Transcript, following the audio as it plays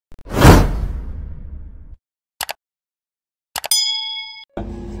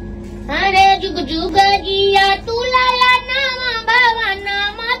जुग जुग जिया तू लाला नामा बाबा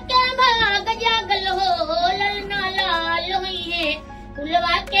नामा के भाग जागल हो ललना लाल हुई है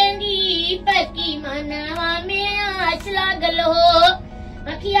फुलवा के दीप की मनवा में आस लागल हो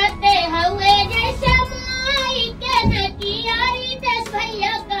अखियाते हुए जैसे माई के नकियारी दस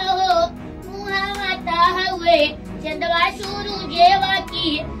भैया कहो मुहा माता हुए चंदवा शुरू जेवा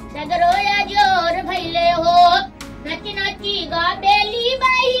की सगरोया जोर भैले हो नची नची गा बेली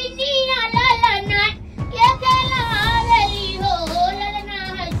बहिनिया ललना के लावेली हो ललना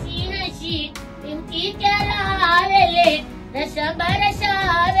हसी हसी पिंकी के लावेले रस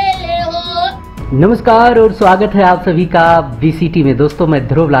बरसावेले हो। नमस्कार और स्वागत है आप सभी का बीसीटी में। दोस्तों मैं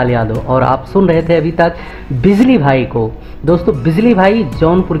ध्रुव लाल यादव और आप सुन रहे थे अभी तक बिजली भाई को। दोस्तों बिजली भाई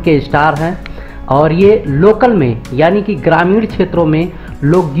जौनपुर के स्टार हैं और ये लोकल में यानी कि ग्रामीण क्षेत्रों में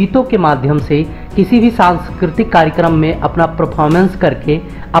लोकगीतों के माध्यम से किसी भी सांस्कृतिक कार्यक्रम में अपना परफॉर्मेंस करके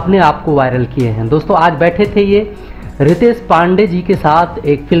अपने आप को वायरल किए हैं। दोस्तों आज बैठे थे ये रितेश पांडे जी के साथ,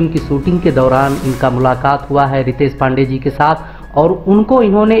 एक फिल्म की शूटिंग के दौरान इनका मुलाकात हुआ है रितेश पांडे जी के साथ और उनको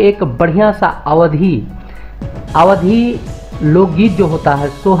इन्होंने एक बढ़िया सा अवधी लोकगीत जो होता है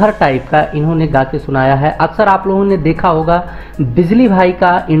सोहर टाइप का इन्होंने गा के सुनाया है। अक्सर आप लोगों ने देखा होगा बिजली भाई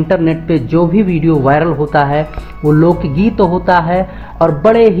का इंटरनेट पे जो भी वीडियो वायरल होता है वो लोकगीत होता है और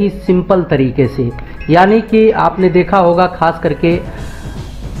बड़े ही सिंपल तरीके से, यानी कि आपने देखा होगा खास करके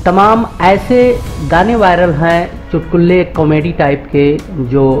तमाम ऐसे गाने वायरल हैं चुटकुल्ले कॉमेडी टाइप के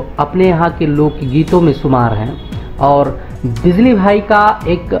जो अपने यहाँ के लोकगीतों में शुमार हैं और बिजली भाई का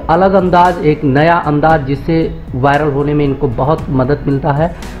एक अलग अंदाज, एक नया अंदाज जिससे वायरल होने में इनको बहुत मदद मिलता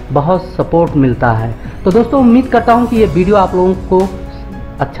है, बहुत सपोर्ट मिलता है। तो दोस्तों उम्मीद करता हूँ कि ये वीडियो आप लोगों को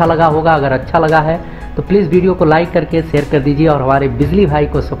अच्छा लगा होगा। अगर अच्छा लगा है तो प्लीज़ वीडियो को लाइक करके शेयर कर दीजिए और हमारे बिजली भाई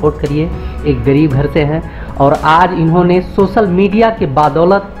को सपोर्ट करिए। एक गरीब घर से हैं और आज इन्होंने सोशल मीडिया के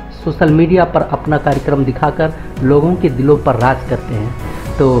बदौलत सोशल मीडिया पर अपना कार्यक्रम दिखाकर लोगों के दिलों पर राज करते हैं।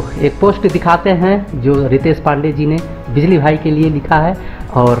 तो एक पोस्ट दिखाते हैं जो रितेश पांडे जी ने बिजली भाई के लिए लिखा है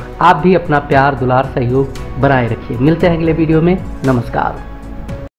और आप भी अपना प्यार दुलार सहयोग बनाए रखिए। मिलते हैं अगले वीडियो में। नमस्कार।